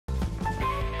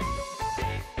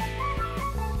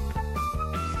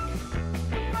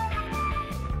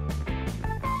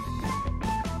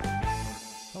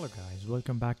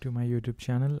welcome back to my YouTube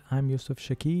channel. I'm Yusuf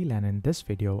Shakeel, and in this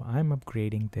video I'm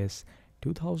upgrading this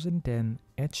 2010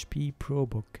 HP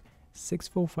ProBook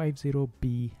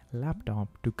 6450b laptop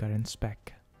to current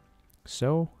spec.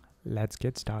 So let's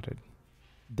get started.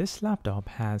 This laptop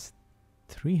has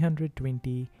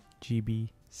 320 GB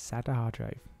SATA hard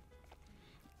drive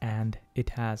and it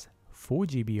has 4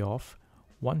 GB of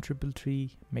 1333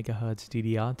 MHz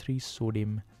DDR3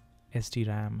 SODIMM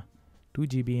SDRAM, 2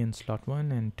 GB in slot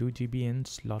 1 and 2 GB in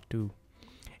slot 2,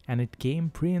 and it came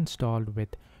pre-installed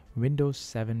with Windows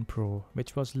 7 Pro,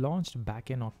 which was launched back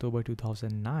in October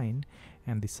 2009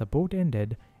 and the support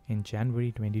ended in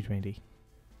January 2020.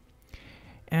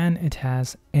 And it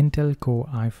has Intel Core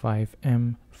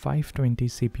i5-M520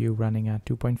 CPU running at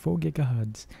 2.4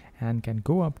 GHz and can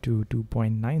go up to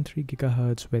 2.93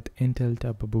 GHz with Intel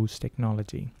Turbo Boost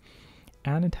technology.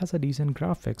 And it has a decent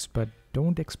graphics, but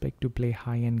don't expect to play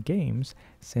high-end games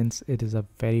since it is a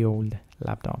very old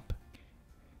laptop.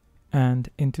 And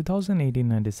in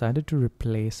 2018 I decided to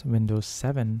replace Windows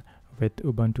 7 with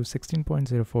Ubuntu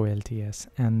 16.04 LTS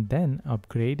and then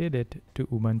upgraded it to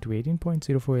Ubuntu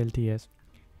 18.04 LTS.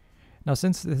 Now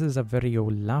since this is a very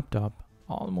old laptop,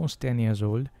 almost 10 years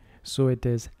old, so it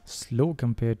is slow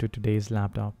compared to today's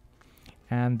laptop,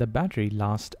 and the battery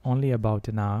lasts only about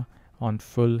an hour on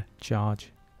full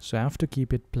charge, so I have to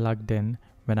keep it plugged in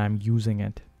when I'm using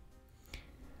it.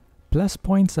 Plus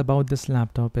points about this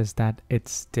laptop is that it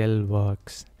still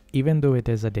works even though it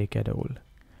is a decade old.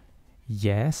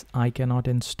 Yes, I cannot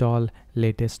install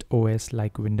latest OS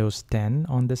like Windows 10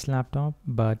 on this laptop,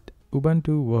 but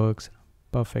Ubuntu works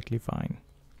perfectly fine.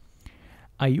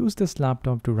 I use this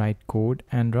laptop to write code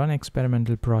and run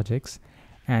experimental projects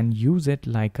and use it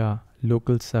like a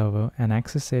local server and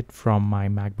access it from my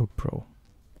MacBook Pro.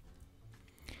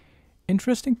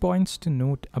 Interesting points to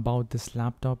note about this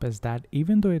laptop is that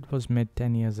even though it was made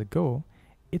 10 years ago,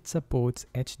 it supports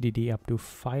HDD up to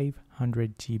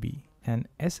 500 GB and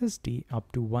SSD up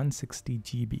to 160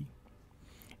 GB.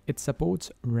 It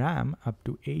supports RAM up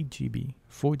to 8 GB,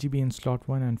 4 GB in slot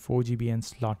 1 and 4 GB in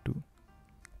slot 2.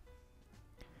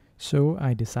 So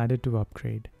I decided to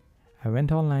upgrade. I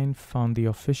went online, found the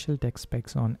official tech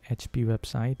specs on HP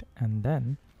website, and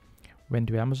then went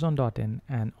to Amazon.in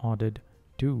and ordered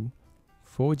 2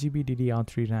 4 GB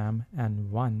DDR3 RAM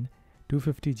and 1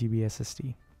 250 GB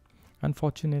SSD.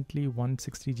 Unfortunately,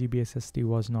 160 GB SSD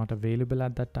was not available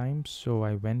at that time, so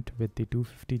I went with the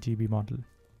 250 GB model.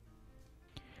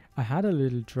 I had a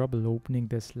little trouble opening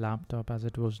this laptop as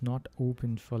it was not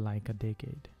opened for like a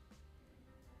decade.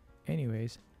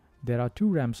 Anyways, there are 2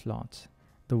 RAM slots.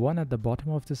 The one at the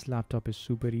bottom of this laptop is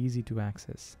super easy to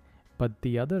access, but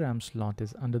the other RAM slot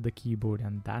is under the keyboard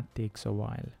and that takes a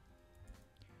while.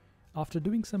 After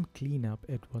doing some cleanup,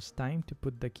 it was time to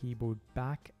put the keyboard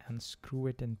back and screw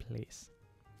it in place.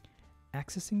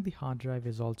 Accessing the hard drive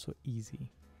is also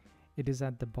easy. It is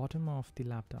at the bottom of the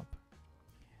laptop.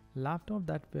 Laptops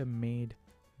that were made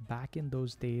back in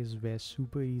those days were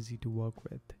super easy to work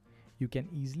with. You can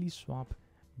easily swap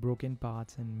broken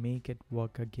parts and make it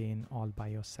work again all by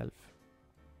yourself.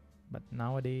 But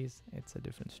nowadays, it's a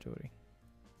different story.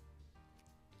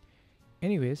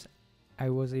 Anyways, I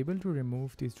was able to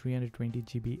remove the 320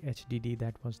 GB HDD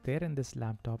that was there in this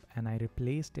laptop and I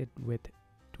replaced it with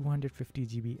 250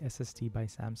 GB SSD by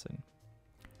Samsung.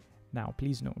 Now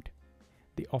please note,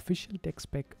 the official tech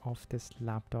spec of this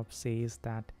laptop says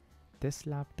that this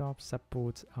laptop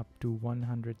supports up to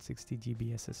 160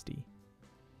 GB SSD.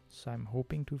 So I'm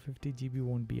hoping 250 GB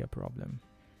won't be a problem.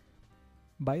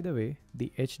 By the way,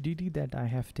 the HDD that I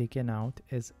have taken out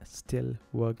is still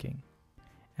working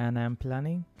and I'm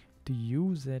planning to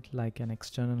use it like an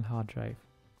external hard drive.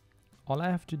 All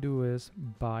I have to do is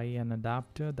buy an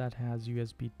adapter that has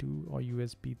USB 2 or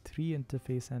USB 3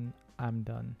 interface and I'm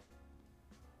done.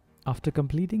 After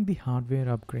completing the hardware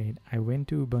upgrade, I went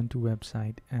to Ubuntu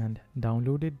website and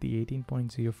downloaded the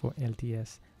 18.04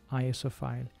 LTS ISO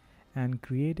file and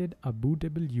created a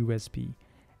bootable USB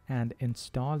and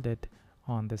installed it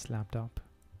on this laptop.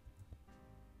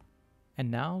 And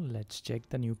now let's check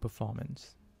the new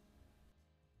performance.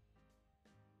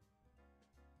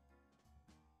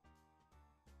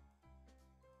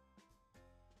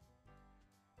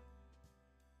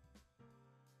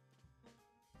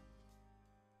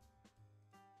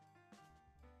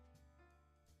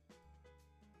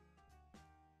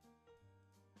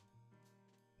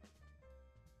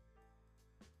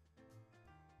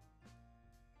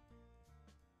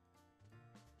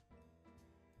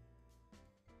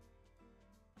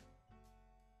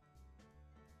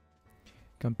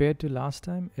 Compared to last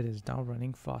time, it is now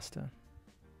running faster.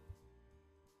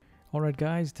 Alright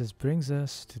guys, this brings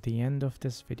us to the end of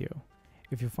this video.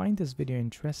 If you find this video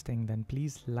interesting, then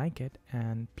please like it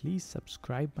and please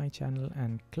subscribe my channel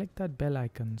and click that bell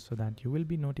icon so that you will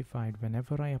be notified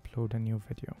whenever I upload a new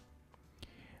video.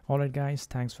 Alright guys,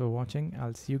 thanks for watching.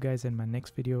 I'll see you guys in my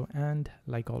next video, and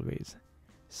like always,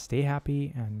 stay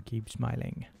happy and keep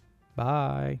smiling.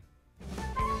 Bye.